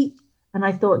other week. And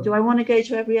I thought, do I want to go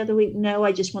to every other week? No,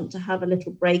 I just want to have a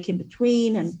little break in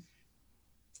between. And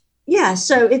yeah,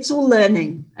 so it's all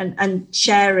learning and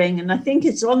sharing. And I think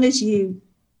as long as you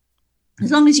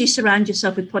surround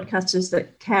yourself with podcasters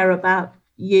that care about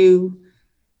you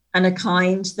and are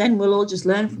kind, then we'll all just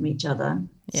learn from each other.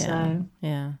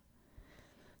 Yeah.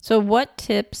 So what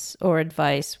tips or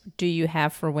advice do you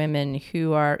have for women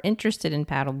who are interested in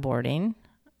paddleboarding,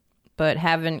 but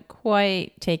haven't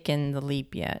quite taken the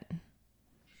leap yet?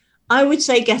 I would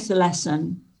say get a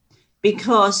lesson,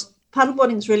 because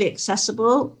paddleboarding is really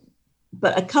accessible,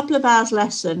 but a couple of hours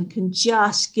lesson can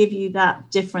just give you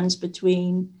that difference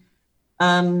between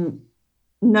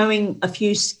knowing a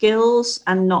few skills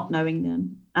and not knowing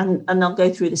them. And I'll go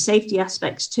through the safety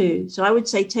aspects too. So I would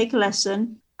say take a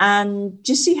lesson and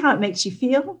just see how it makes you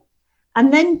feel.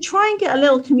 And then try and get a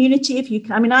little community if you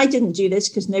can. I mean, I didn't do this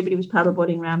because nobody was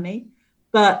paddleboarding around me.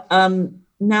 But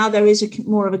now there is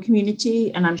more of a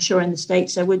community, and I'm sure in the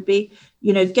States there would be.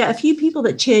 You know, get a few people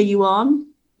that cheer you on.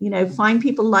 You know, find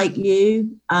people like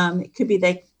you. It could be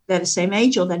they're the same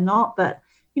age or they're not. But,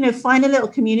 you know, find a little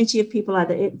community of people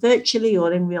either virtually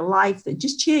or in real life that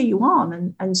just cheer you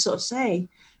on and sort of say,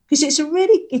 because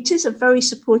it is a very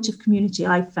supportive community,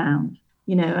 I've found.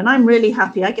 You know, and I'm really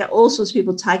happy. I get all sorts of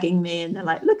people tagging me and they're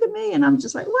like, look at me. And I'm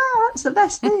just like, wow, that's the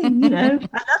best thing. You know, I love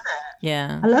it.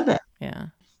 Yeah. I love it. Yeah.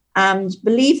 And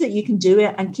believe that you can do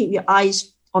it and keep your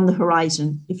eyes on the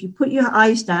horizon. If you put your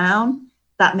eyes down,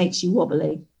 that makes you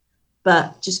wobbly.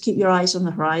 But just keep your eyes on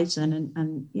the horizon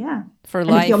and yeah. For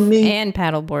life and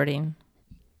paddleboarding.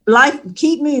 Life,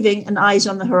 keep moving and eyes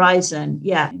on the horizon.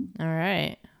 Yeah. All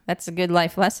right. That's a good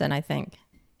life lesson, I think.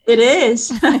 It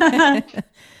is.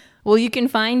 Well, you can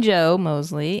find Jo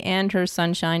Moseley and her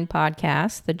Sunshine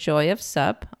podcast, The Joy of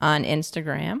SUP, on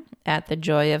Instagram at The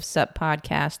Joy of SUP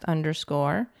podcast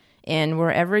 _ and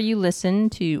wherever you listen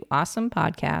to awesome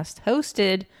podcasts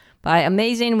hosted by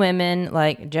amazing women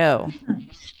like Jo.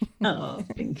 Oh,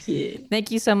 thank you.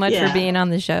 Thank you so much for being on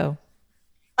the show.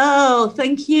 Oh,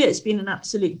 thank you. It's been an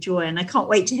absolute joy, and I can't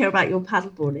wait to hear about your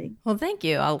paddleboarding. Well, thank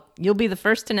you. You'll be the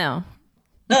first to know.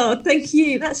 Oh, thank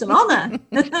you. That's an honor.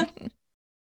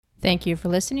 Thank you for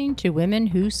listening to Women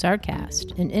Who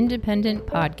Sarcast, an independent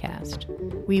podcast.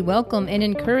 We welcome and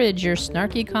encourage your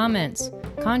snarky comments.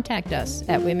 Contact us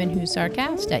at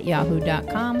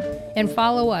womenwhosarcast@yahoo.com and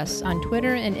follow us on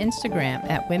Twitter and Instagram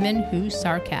at Women Who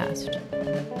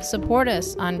Sarcast. Support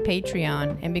us on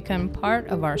Patreon and become part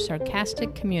of our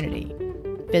sarcastic community.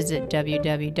 Visit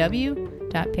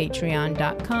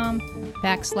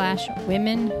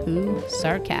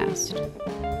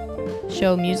www.patreon.com/womenwhosarcast.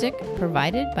 Show music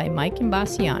provided by Mike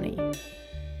Imbassiani.